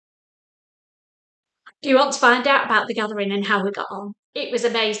Do you want to find out about the gathering and how we got on? It was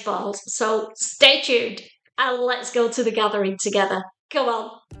amazeballs, so stay tuned and let's go to the gathering together. Come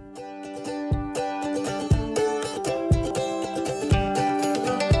on.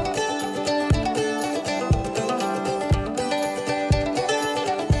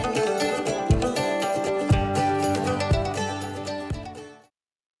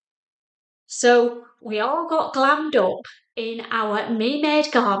 So we all got glammed up in our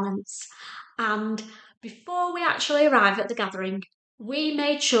Memade garments, and before we actually arrived at the gathering, we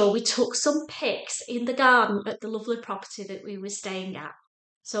made sure we took some pics in the garden at the lovely property that we were staying at.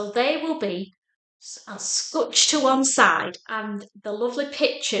 So they will be scutched to one side, and the lovely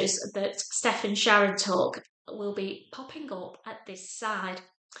pictures that Steph and Sharon took will be popping up at this side.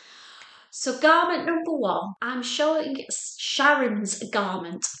 So, garment number one, I'm showing Sharon's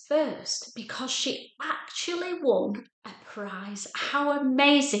garment first because she actually won a prize. How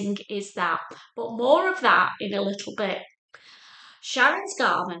amazing is that? But more of that in a little bit. Sharon's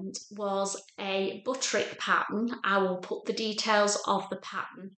garment was a butterick pattern. I will put the details of the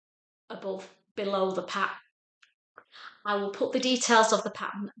pattern below the pattern. I will put the details of the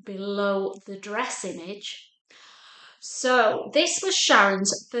pattern below the dress image. So this was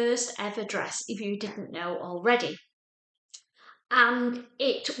Sharon's first ever dress, if you didn't know already. And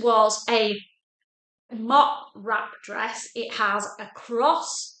it was a mop wrap dress. It has a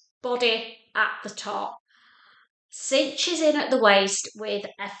cross body at the top, cinches in at the waist with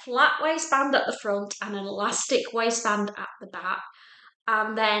a flat waistband at the front and an elastic waistband at the back,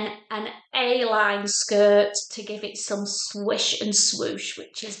 and then an A-line skirt to give it some swish and swoosh,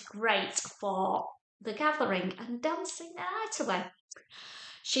 which is great for the gathering and dancing the night away.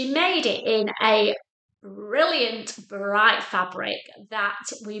 She made it in a brilliant bright fabric that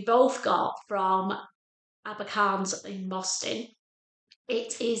we both got from Abercarn's in Boston.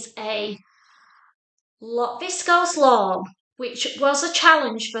 It is a viscose lawn, which was a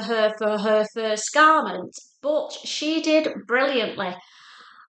challenge for her first garment, but she did brilliantly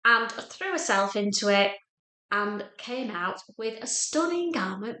and threw herself into it and came out with a stunning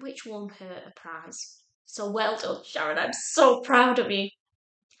garment which won her a prize. So well done, Sharon. I'm so proud of you.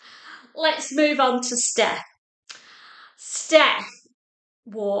 Let's move on to Steph. Steph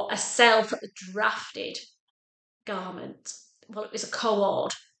wore a self-drafted garment. Well, it was a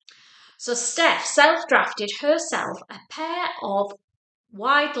co-ord. So Steph self-drafted herself a pair of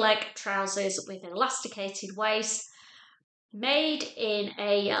wide leg trousers with an elasticated waist, made in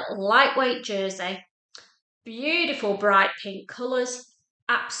a lightweight jersey. Beautiful bright pink colours,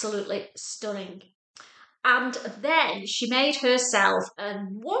 absolutely stunning. And then she made herself a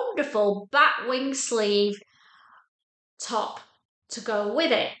wonderful back wing sleeve top to go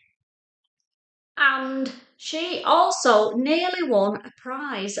with it. And she also nearly won a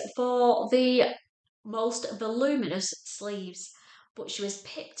prize for the most voluminous sleeves, but she was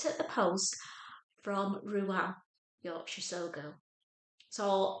picked at the post from Rouen, Yorkshire Sogo.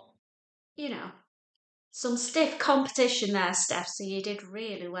 So, you know, some stiff competition there, Steph, so you did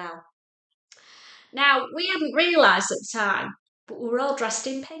really well. Now, we hadn't realised at the time, but we were all dressed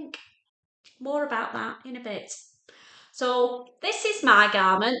in pink. More about that in a bit. So this is my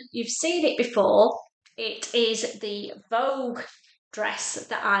garment. You've seen it before. It is the Vogue dress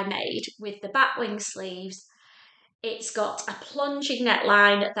that I made with the back wing sleeves. It's got a plunging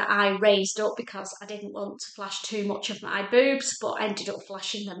neckline that I raised up because I didn't want to flash too much of my boobs, but ended up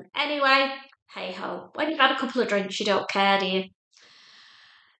flashing them anyway. Hey ho, when you've had a couple of drinks, you don't care, do you?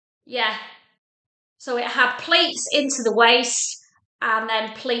 Yeah. So it had pleats into the waist and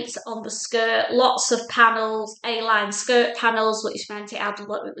then pleats on the skirt, lots of panels, A-line skirt panels, which meant it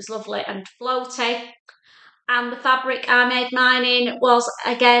was lovely and floaty. And the fabric I made mine in was,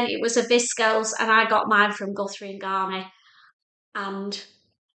 again, it was a viscose, and I got mine from Guthrie and Garney, and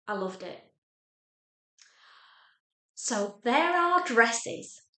I loved it. So there are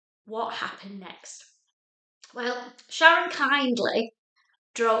dresses. What happened next? Well, Sharon kindly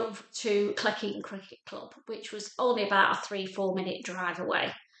drove to Cleckheaton Cricket Club, which was only about a 3-4 minute drive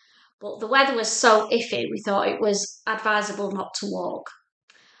away. But the weather was so iffy, we thought it was advisable not to walk.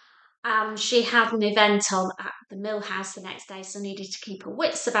 And she had an event on at the Mill House the next day, so needed to keep her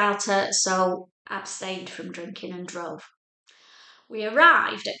wits about her, so abstained from drinking and drove. We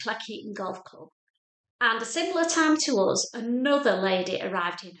arrived at Cleckheaton Golf Club, and a similar time to us, another lady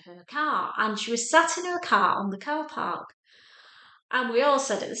arrived in her car, and she was sat in her car on the car park. And we all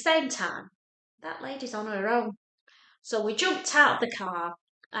said at the same time, that lady's on her own. So we jumped out of the car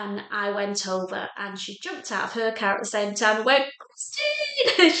and I went over and she jumped out of her car at the same time and went,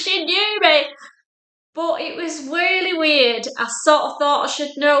 Christine! She knew me. But it was really weird. I sort of thought I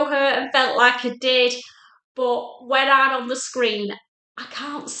should know her and felt like I did. But when I'm on the screen, I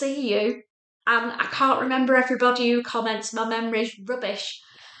can't see you. And I can't remember everybody who comments. My memory's rubbish.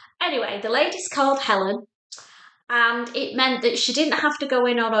 Anyway, the lady's called Helen. And it meant that she didn't have to go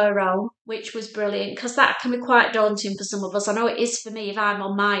in on her own, which was brilliant because that can be quite daunting for some of us. I know it is for me if I'm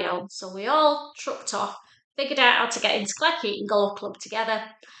on my own. So we all trucked off, figured out how to get into Cleckheaton and Golf Club together.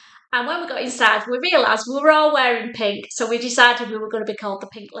 And when we got inside, we realised we were all wearing pink, so we decided we were going to be called the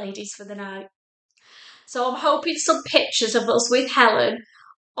Pink Ladies for the night. So I'm hoping some pictures of us with Helen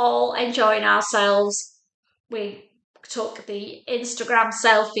all enjoying ourselves. We took the Instagram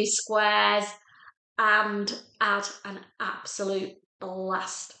selfie squares and had an absolute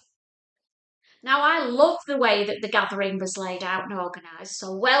blast. Now, I love the way that the gathering was laid out and organised,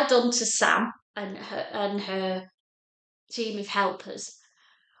 so well done to Sam and her team of helpers,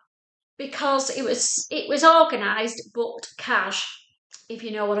 because it was organised but cash, if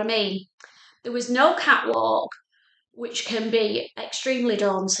you know what I mean. There was no catwalk, which can be extremely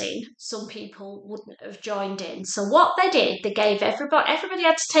daunting. Some people wouldn't have joined in. So what they did, they gave everybody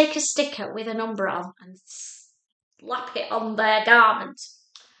had to take a sticker with a number on and slap it on their garment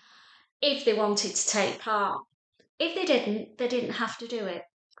if they wanted to take part. If they didn't have to do it.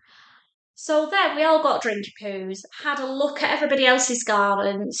 So then we all got drinky poos, had a look at everybody else's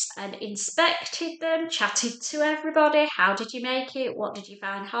garments and inspected them, chatted to everybody. How did you make it? What did you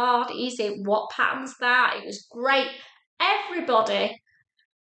find hard, easy? What pattern's that? It was great. Everybody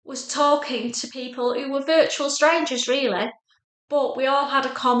was talking to people who were virtual strangers, really, but we all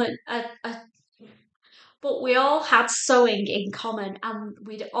had but we all had sewing in common, and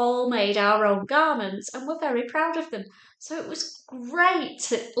we'd all made our own garments, and we're very proud of them. So it was great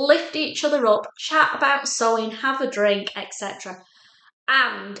to lift each other up, chat about sewing, have a drink, etc.,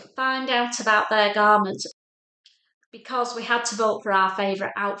 and find out about their garments, because we had to vote for our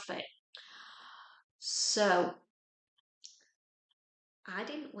favourite outfit. So I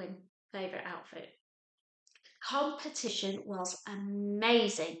didn't win favourite outfit. Competition was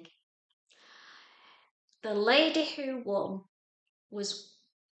amazing. The lady who won was,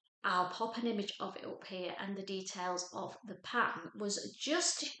 I'll pop an image of it up here, and the details of the pattern, was a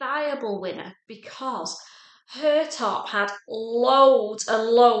justifiable winner because her top had loads and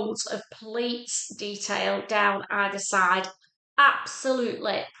loads of pleats detail down either side.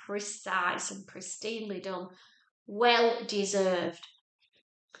 Absolutely precise and pristinely done. Well deserved.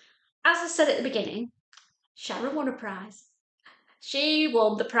 As I said at the beginning, Sharon won a prize. She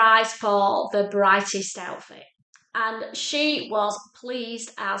won the prize for the brightest outfit. And she was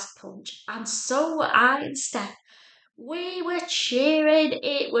pleased as punch. And so were I and Steph. We were cheering.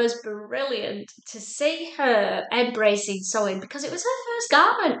 It was brilliant to see her embracing sewing because it was her first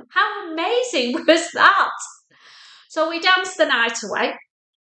garment. How amazing was that? So we danced the night away.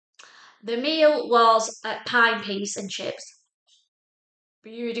 The meal was pie and peas and chips.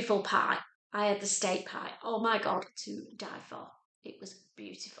 Beautiful pie. I had the steak pie. Oh my God, to die for. It was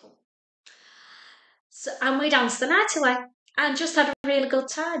beautiful. So, and we danced the night away and just had a really good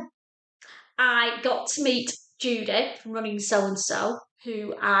time. I got to meet Judy from Running So and So,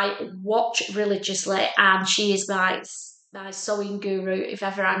 who I watch religiously, and she is my sewing guru. If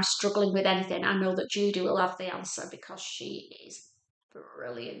ever I'm struggling with anything, I know that Judy will have the answer because she is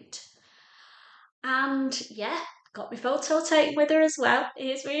brilliant. And yeah, got my photo taken with her as well.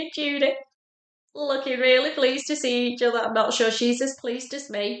 Here's me and Judy, looking really pleased to see each other. I'm not sure she's as pleased as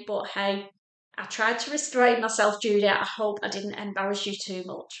me, but hey, I tried to restrain myself, Judy. I hope I didn't embarrass you too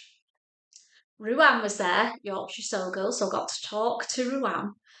much. Ruan was there, Yorkshire Soul Girl, so I got to talk to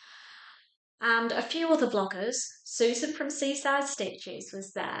Ruan. And a few other vloggers. Susan from Seaside Stitches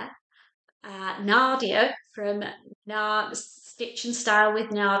was there. Nadia from Stitch and Style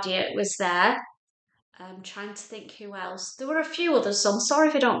with Nadia was there. I'm trying to think who else. There were a few others, so I'm sorry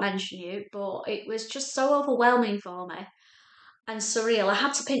if I don't mention you, but it was just so overwhelming for me and surreal. I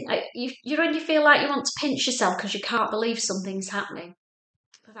had to pinch. You know when you feel like you want to pinch yourself because you can't believe something's happening.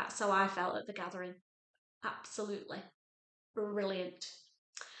 But that's how I felt at the gathering. Absolutely brilliant.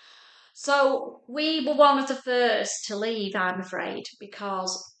 So we were one of the first to leave, I'm afraid,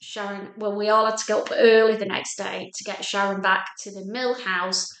 because Sharon, well, we all had to go up early the next day to get Sharon back to the mill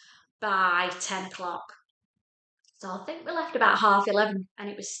house by 10 o'clock. So I think we left about 11:30 and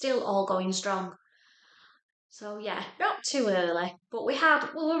it was still all going strong. So yeah, not too early, but we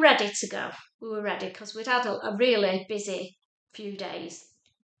were ready to go. We were ready because we'd had a really busy few days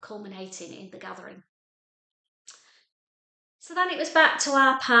culminating in the gathering. So then it was back to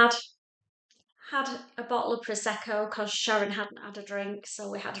our pad, had a bottle of Prosecco because Sharon hadn't had a drink, so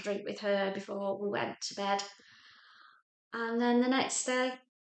we had a drink with her before we went to bed. And then the next day,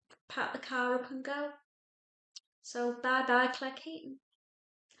 pack the car up and go. So bye-bye Claire Keaton.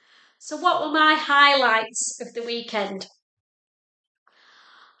 So what were my highlights of the weekend?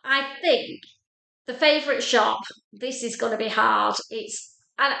 I think the favourite shop, this is going to be hard. It's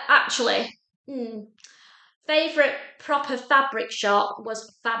actually, favourite proper fabric shop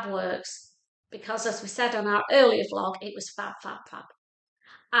was Fabworks, because as we said on our earlier vlog, it was fab, fab, fab.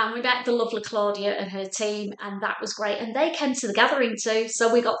 And we met the lovely Claudia and her team, and that was great. And they came to the gathering too,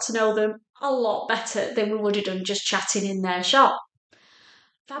 so we got to know them a lot better than we would have done just chatting in their shop.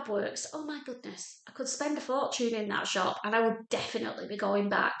 Fabworks, oh my goodness, I could spend a fortune in that shop and I would definitely be going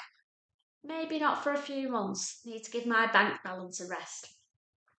back. Maybe not for a few months, need to give my bank balance a rest.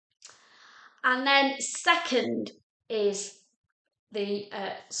 And then second is the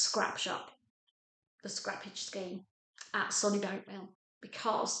scrap shop, the scrappage scheme at Sunnybank Mill,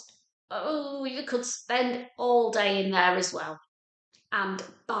 because you could spend all day in there as well, and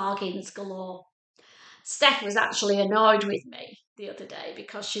bargains galore. Steph was actually annoyed with me the other day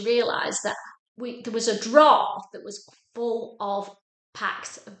because she realised that there was a drawer that was full of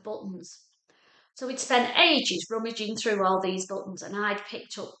packs of buttons. So we'd spent ages rummaging through all these buttons, and I'd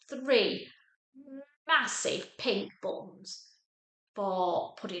picked up 3 massive pink buttons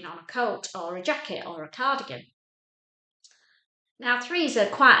for putting on a coat or a jacket or a cardigan. Now 3's are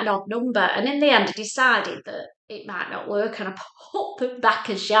quite an odd number, and in the end I decided that it might not work, and I put them back,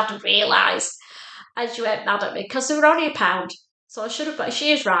 and she hadn't realised, and she went mad at me because they were only £1. So I should have bought,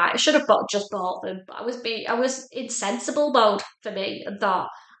 she is right, I should have just bought them, but I was in sensible mode for me and thought,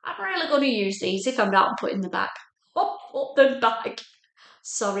 I'm really going to use these if I'm not putting them back. Put them back.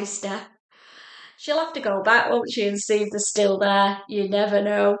 Sorry, Steph. She'll have to go back, won't she, and see if they're still there. You never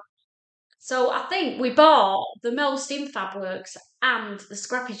know. So I think we bought the most in Fabworks and the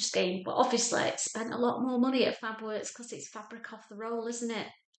scrappage scheme, but obviously spent a lot more money at Fabworks because it's fabric off the roll, isn't it?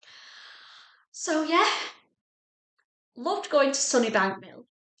 So yeah, loved going to Sunnybank Mill.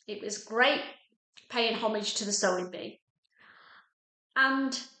 It was great paying homage to the sewing bee.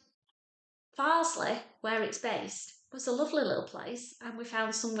 And Farsley, where it's based, was a lovely little place, and we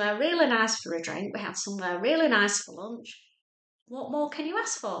found somewhere really nice for a drink. We had somewhere really nice for lunch. What more can you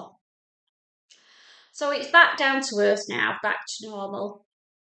ask for? So it's back down to earth now, back to normal.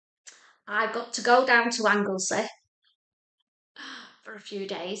 I've got to go down to Anglesey for a few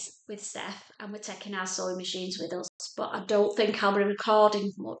days with Steph, and we're taking our sewing machines with us, but I don't think I'll be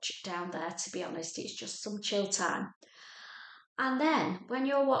recording much down there, to be honest. It's just some chill time. And then when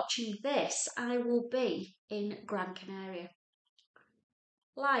you're watching this, I will be in Gran Canaria,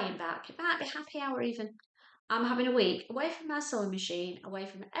 lying back. It might be happy hour even. I'm having a week away from my sewing machine, away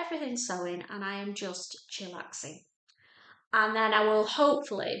from everything sewing, and I am just chillaxing. And then I will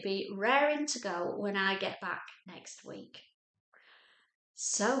hopefully be raring to go when I get back next week.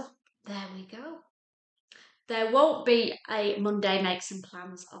 So there we go. There won't be a Monday Make Some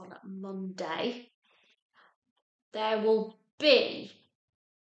Plans on Monday. There will be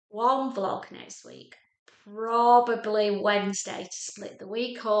one vlog next week, probably Wednesday, to split the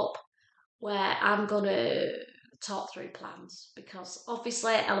week up, where I'm going to talk through plans, because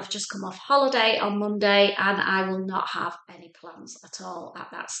obviously I'll have just come off holiday on Monday and I will not have any plans at all at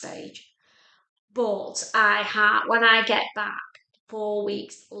that stage. But when I get back 4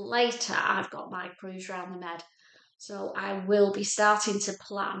 weeks later, I've got my cruise round the Med. So I will be starting to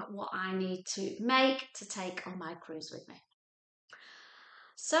plan what I need to make to take on my cruise with me.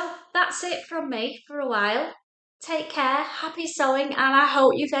 So that's it from me for a while. Take care, happy sewing, and I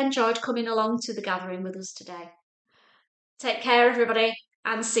hope you've enjoyed coming along to the gathering with us today. Take care, everybody,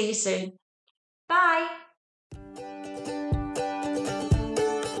 and see you soon. Bye.